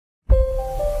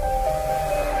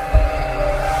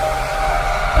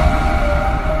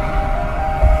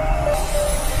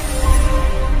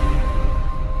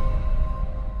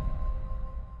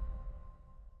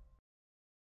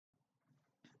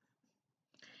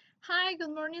Hi, good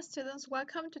morning students.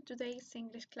 Welcome to today's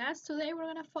English class. Today we're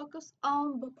going to focus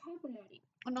on vocabulary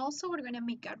and also we're going to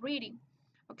make a reading.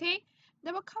 Okay?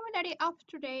 The vocabulary of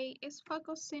today is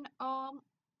focusing on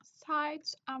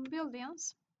sites and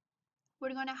buildings.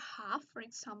 We're going to have, for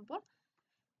example,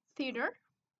 theater,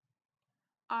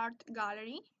 art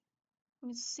gallery,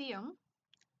 museum,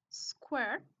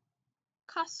 square,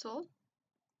 castle,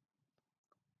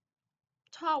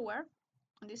 tower,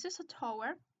 and this is a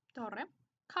tower, torre,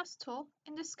 castle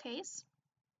in this case,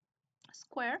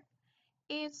 square.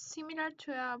 It's similar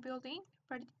to a building,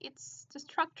 but the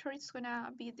structure is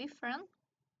gonna be different.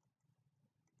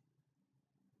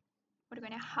 We're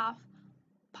gonna have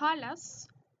palace,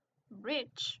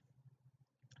 bridge,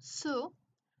 zoo,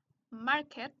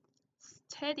 market,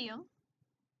 stadium.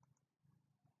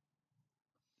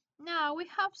 Now we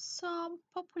have some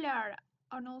popular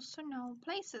and also known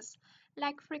places,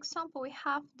 like for example we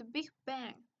have the Big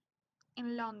Ben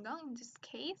in London in this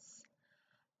case,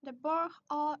 the Burj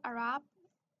Al Arab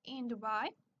in Dubai.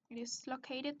 It is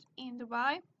located in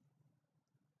Dubai.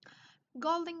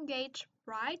 Golden Gate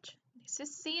Bridge, this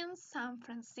is in San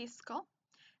Francisco.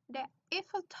 The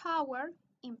Eiffel Tower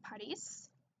in Paris.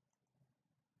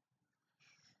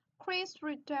 Chris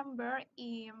Rutenberg,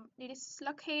 it is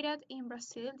located in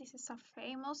Brazil. This is a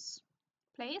famous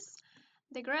place.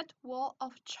 The Great Wall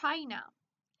of China,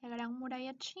 la Gran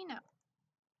Muralla China.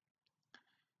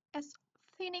 A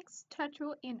Phoenix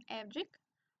statue in Egypt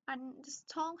and the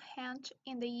Stonehenge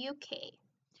in the UK.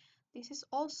 This is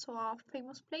also a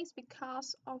famous place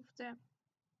because of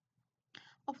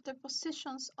the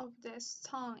positions of the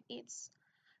stone. It's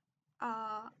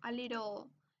a little.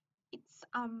 It's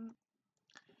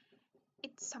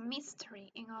a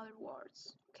mystery, in other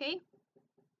words. Okay.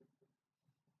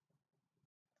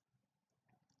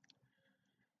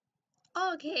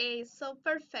 Okay, so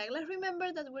perfect. Let's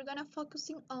remember that we're gonna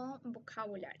focusing on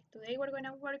vocabulary. Today we're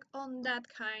gonna work on that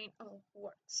kind of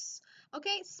words.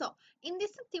 Okay, so in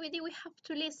this activity we have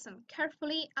to listen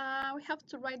carefully. We have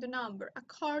to write the number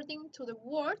according to the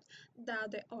word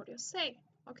that the audio say.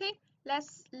 Okay,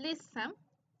 let's listen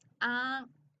and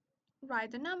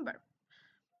write the number.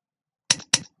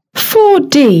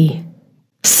 4D.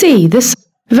 See this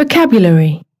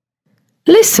vocabulary.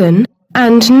 Listen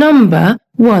and number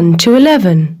 1 to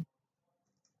 11.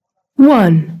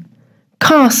 1.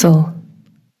 Castle.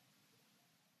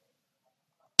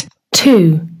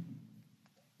 2.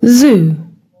 Zoo.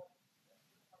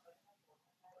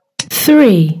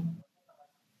 3.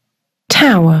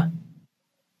 Tower.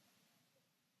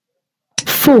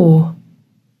 4.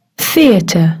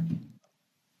 Theatre.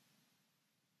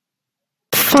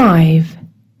 5.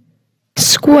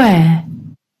 Square.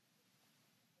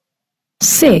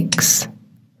 6.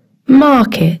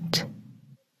 Market.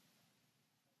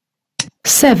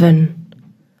 7.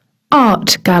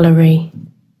 Art gallery.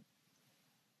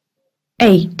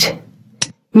 8.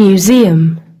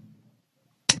 Museum.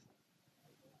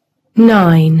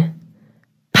 9.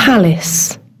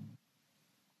 Palace.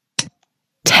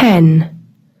 10.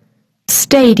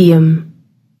 Stadium.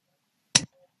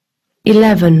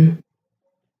 11.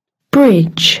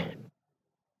 Bridge.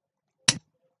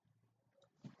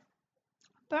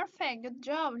 Perfect, good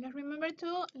job. Let's remember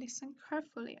to listen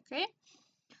carefully, okay?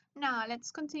 Now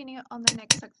let's continue on the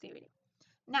next activity.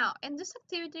 Now in this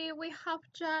activity we have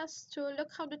just to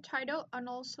look at the title and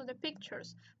also the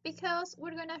pictures because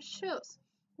we're gonna choose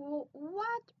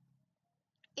what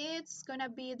is gonna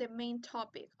be the main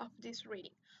topic of this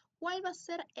reading. ¿Cuál va a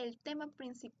ser el tema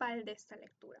principal de esta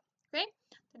lectura? ¿Okay?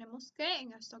 Tenemos que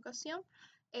en esta ocasión,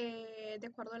 de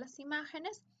acuerdo a las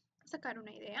imágenes, sacar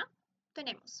una idea.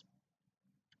 Tenemos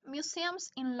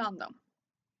museums in London.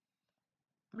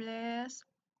 Let's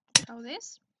show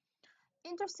this.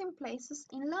 Interesting places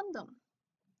in London.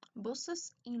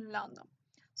 Buses in London.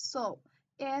 So,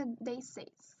 they say,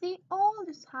 see all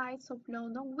the sides of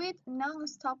London with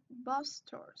non-stop bus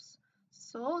tours.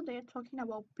 So, they're talking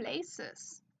about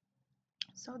places.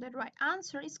 So, the right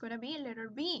answer is going to be letter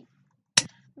B.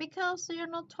 Because you're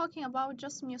not talking about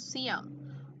just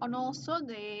museum. And also,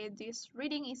 this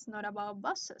reading is not about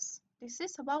buses. This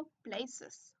is about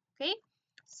places. Okay?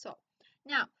 So,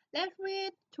 now, let's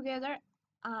read together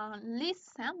and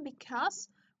listen because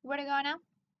we're gonna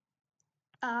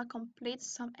complete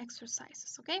some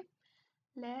exercises, okay?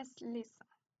 Let's listen.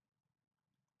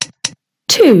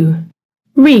 2.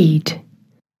 Read.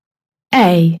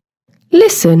 A.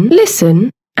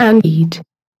 Listen and read.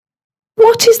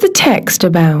 What is the text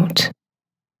about?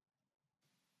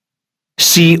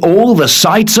 See all the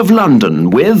sights of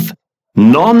London with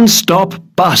non-stop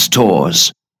bus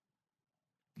tours.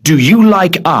 Do you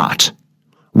like art?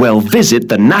 Well, visit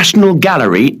the National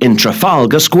Gallery in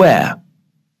Trafalgar Square.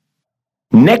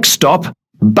 Next stop,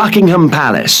 Buckingham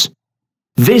Palace.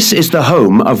 This is the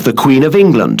home of the Queen of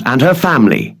England and her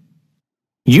family.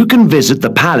 You can visit the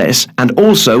palace and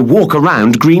also walk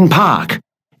around Green Park.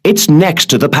 It's next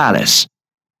to the palace.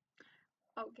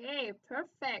 Okay,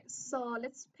 perfect. So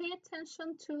let's pay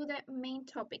attention to the main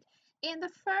topic. In the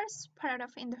first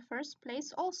paragraph, in the first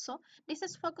place, also, this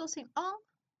is focusing on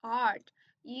art.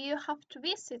 You have to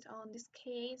visit, on this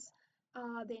case,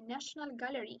 the National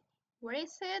Gallery. Where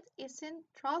is it? It's in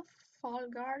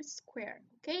Trafalgar Square.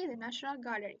 Okay, the National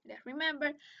Gallery. Let's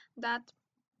remember that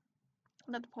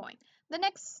point. The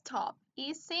next stop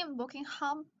is in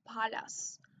Buckingham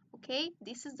Palace. Okay,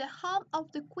 this is the home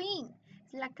of the Queen,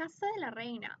 la casa de la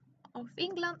reina of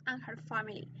England and her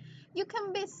family. You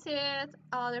can visit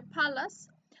the palace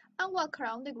and walk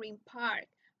around the Green Park.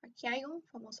 Aquí hay un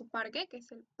famoso parque que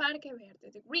es el Parque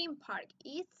Verde. The Green Park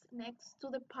is next to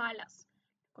the palace.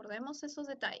 Recordemos esos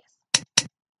detalles.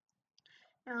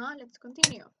 Now let's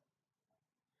continue.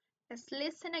 Let's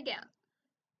listen again.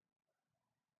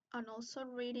 And also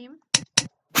reading.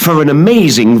 For an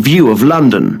amazing view of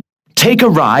London, take a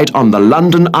ride on the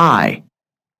London Eye.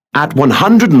 At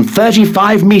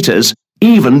 135 metres,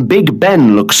 even Big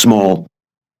Ben looks small.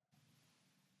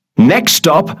 Next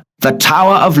stop, the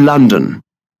Tower of London.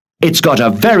 It's got a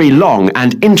very long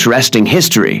and interesting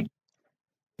history.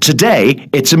 Today,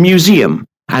 it's a museum,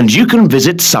 and you can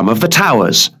visit some of the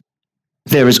towers.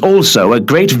 There is also a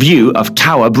great view of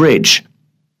Tower Bridge.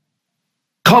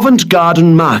 Covent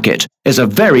Garden Market is a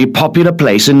very popular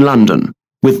place in London,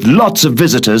 with lots of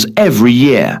visitors every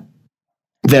year.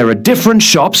 There are different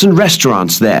shops and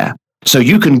restaurants there, so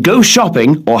you can go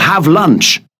shopping or have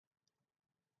lunch.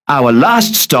 Our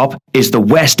last stop is the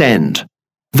West End.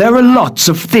 There are lots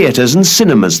of theatres and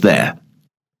cinemas there.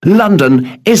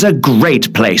 London is a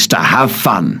great place to have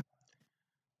fun.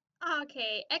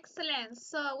 Okay, excellent.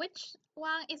 So which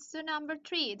one is the number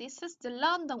 3? This is the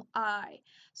London Eye.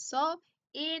 So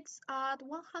it's at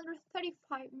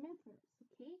 135 meters,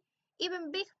 okay?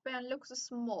 Even Big Ben looks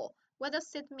small. What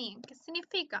does it mean? ¿Qué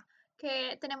significa?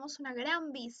 Que tenemos una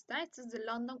gran vista. Este es the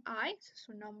London Eye, ese es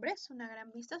su nombre, es una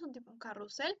gran vista, es un tipo un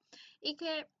carrusel y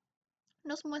que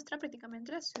nos muestra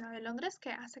prácticamente la ciudad de Londres, que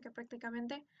hace que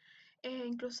prácticamente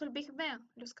incluso el Big Ben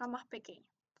luzca más pequeño,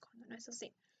 cuando no es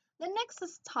así. The next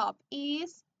stop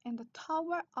is in the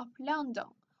Tower of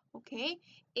London. Okay,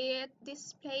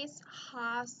 this place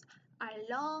has a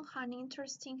long and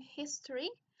interesting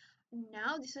history.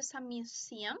 Now this is a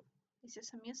museum.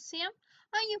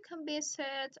 And you can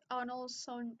visit and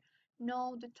also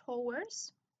know the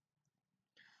towers.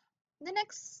 The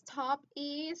next stop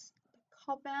is the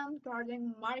Covent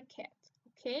Garden Market.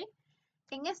 Okay,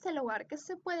 en este lugar, ¿qué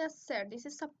se puede hacer? This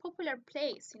is a popular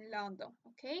place in London,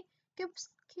 okay? ¿Qué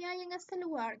hay en este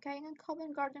lugar? ¿Qué hay en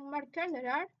Covent Garden Market? There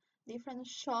are different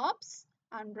shops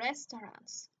and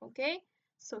restaurants, okay?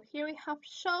 So here we have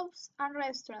shops and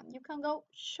restaurants. You can go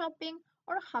shopping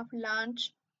or have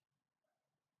lunch.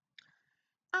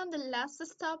 And the last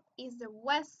stop is the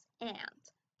West End.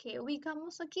 Okay,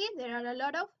 ubicamos aquí, there are a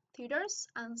lot of theaters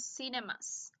and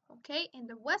cinemas, okay? In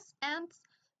the West End,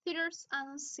 theaters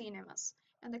and cinemas.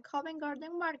 In the Covent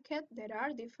Garden Market, there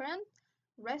are different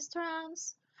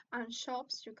restaurants and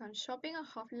shops. You can shopping and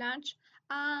have lunch.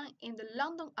 And in the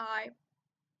London Eye,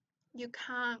 you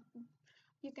can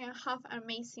have an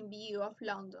amazing view of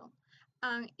London.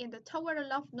 And in the Tower of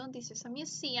London, this is a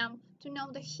museum to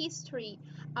know the history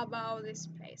about this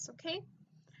place, okay?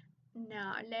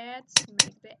 Now let's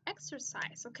make the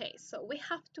exercise. Okay, so we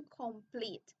have to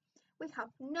complete. We have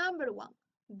number 1,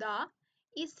 the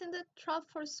is in the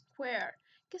Trafalgar Square.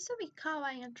 ¿Qué se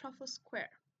ubicaba en el Trafalgar Square?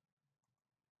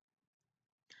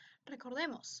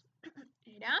 Recordemos,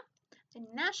 era the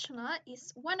National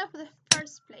is one of the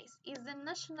first place, is the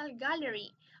National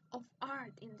Gallery of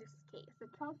Art in this case. The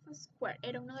Trafalgar Square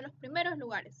era uno de los primeros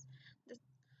lugares.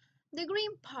 The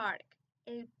Green Park,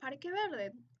 el Parque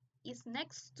Verde, is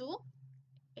next to,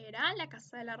 era la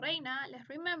Casa de la Reina. Let's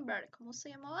remember, ¿cómo se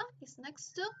llamaba? Is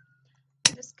next to,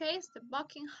 in this case, the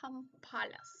Buckingham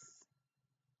Palace.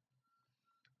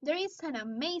 There is an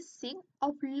amazing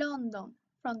of London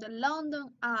from the London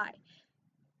Eye.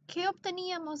 ¿Qué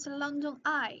obteníamos del London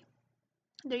Eye?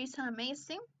 There is an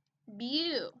amazing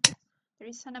view. There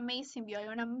is an amazing view. Hay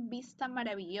una vista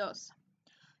maravillosa.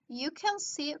 You can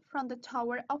see from the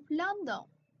Tower of London.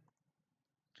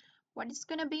 What is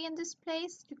going to be in this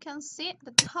place? You can see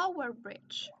the Tower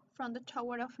Bridge from the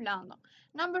Tower of London.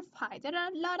 Number 5, there are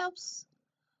a lot of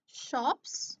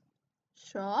shops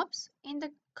in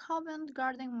the Covent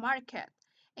Garden Market.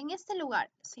 En este lugar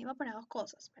se iba para dos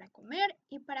cosas, para comer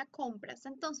y para compras.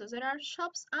 Entonces, there are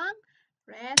shops and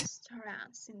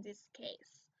restaurants in this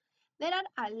case. There are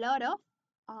a lot of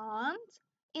and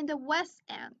in the West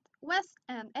End. West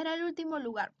End era el último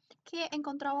lugar que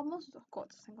encontrábamos dos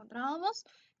cosas. Encontrábamos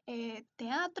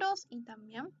teatros y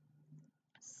también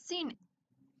cine.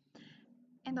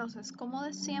 Entonces, ¿cómo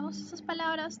decíamos esas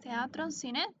palabras? Teatro,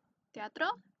 cine, teatro.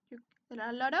 There are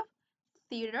a lot of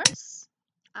theaters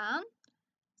and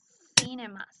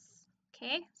cinemas.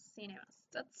 Okay, cinemas.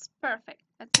 That's perfect.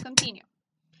 Let's continue.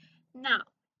 Now,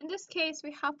 in this case,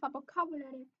 we have a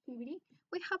vocabulary activity.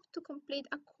 We have to complete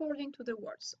according to the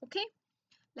words. Okay,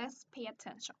 let's pay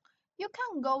attention. You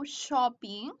can go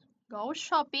shopping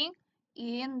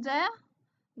in the.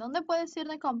 ¿Dónde puedes ir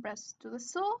de compras? To the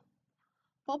zoo?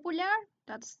 Popular?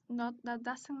 That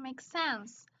doesn't make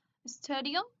sense.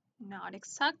 Stadium? Not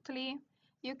exactly.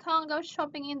 You can go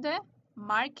shopping in the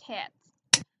market.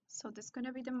 So that's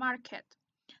gonna be the market.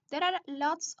 There are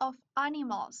lots of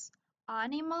animals.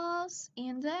 Animals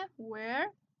in the where?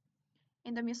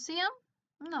 In the museum?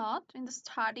 Not in the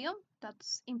stadium.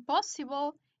 That's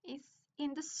impossible. It's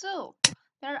in the zoo.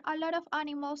 There are a lot of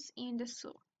animals in the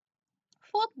zoo.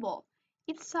 Football.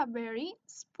 It's a very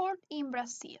sport in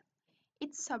Brazil.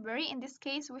 It's a very, in this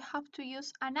case, we have to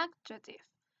use an adjective.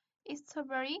 It's a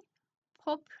very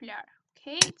popular,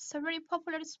 okay? It's a very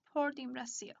popular sport in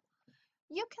Brazil.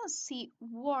 You can see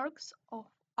works of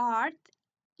art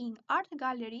in art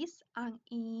galleries and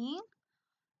in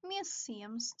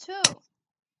museums too.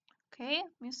 Okay,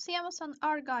 museums and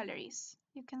art galleries.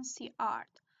 You can see art.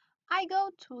 I go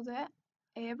to the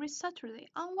every Saturday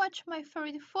and watch my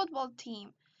favorite football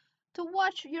team. To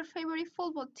watch your favorite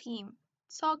football team,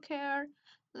 soccer,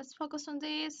 let's focus on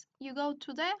this. You go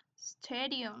to the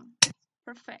stadium.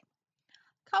 Perfect.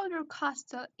 Cawdor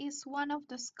Castle is one of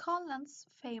the Scotland's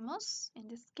famous, in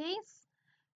this case,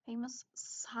 famous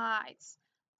sights,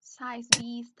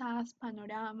 vistas,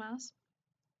 panoramas.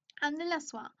 And the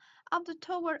last one, up the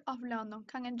Tower of London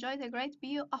can enjoy the great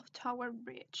view of Tower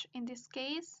Bridge. In this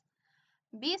case,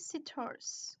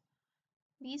 visitors.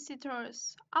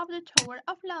 Visitors of the Tower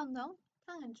of London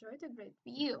can enjoy the great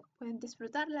view. Pueden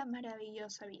disfrutar la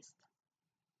maravillosa vista.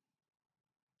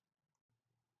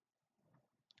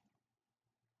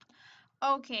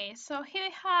 Okay, so here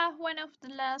we have one of the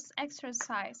last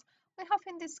exercise. We have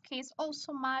in this case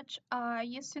also match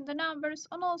using the numbers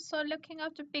and also looking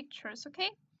at the pictures,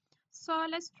 okay? So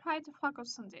let's try to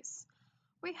focus on this.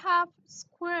 We have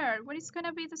square. What is going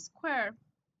to be the square?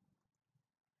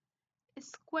 A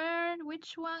square,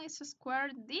 which one is a square?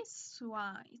 This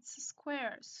one, it's a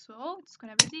square. So it's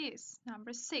going to be this,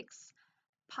 number 6.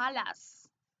 Palace.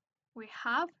 We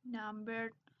have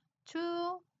number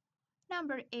 2,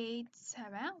 number 8,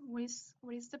 7. What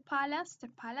is the palace? The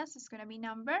palace is going to be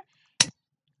number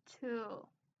 2.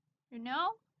 You know?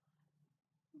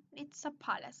 It's a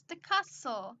palace. The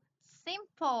castle.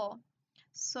 Simple.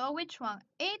 So which one?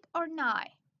 8 or 9?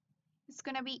 It's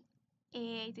going to be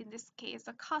 8 in this case.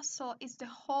 The castle is the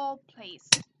whole place.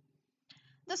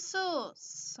 The zoo.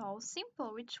 So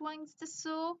simple. Which one is the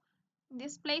zoo? In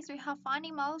this place we have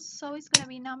animals, so it's going to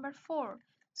be number 4.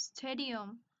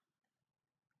 Stadium.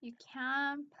 You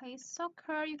can play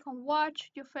soccer, you can watch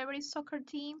your favorite soccer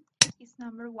team. It's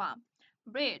number 1.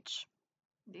 Bridge.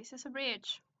 This is a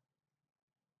bridge.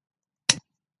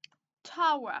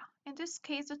 Tower. In this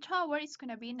case, the tower is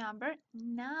going to be number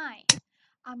 9.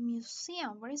 A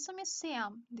museum. Where is a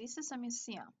museum? This is a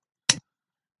museum.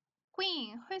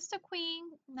 Queen. Who is the queen?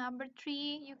 Number 3.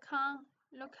 You can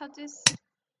look at this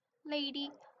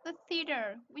lady. The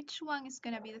theater. Which one is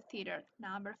going to be the theater?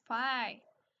 Number 5.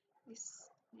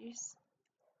 These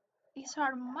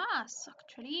are masks,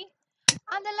 actually.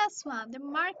 And the last one, the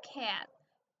market.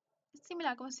 It's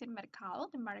similar como decir mercado.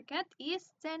 The market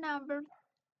is the number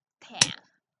 10.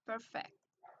 Perfect.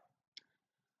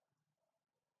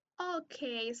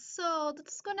 Okay, so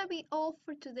that's gonna be all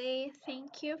for today.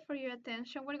 Thank you for your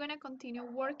attention. We're gonna continue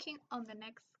working on the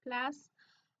next class.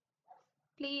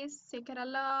 Please take it a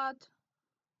lot.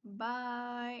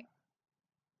 Bye.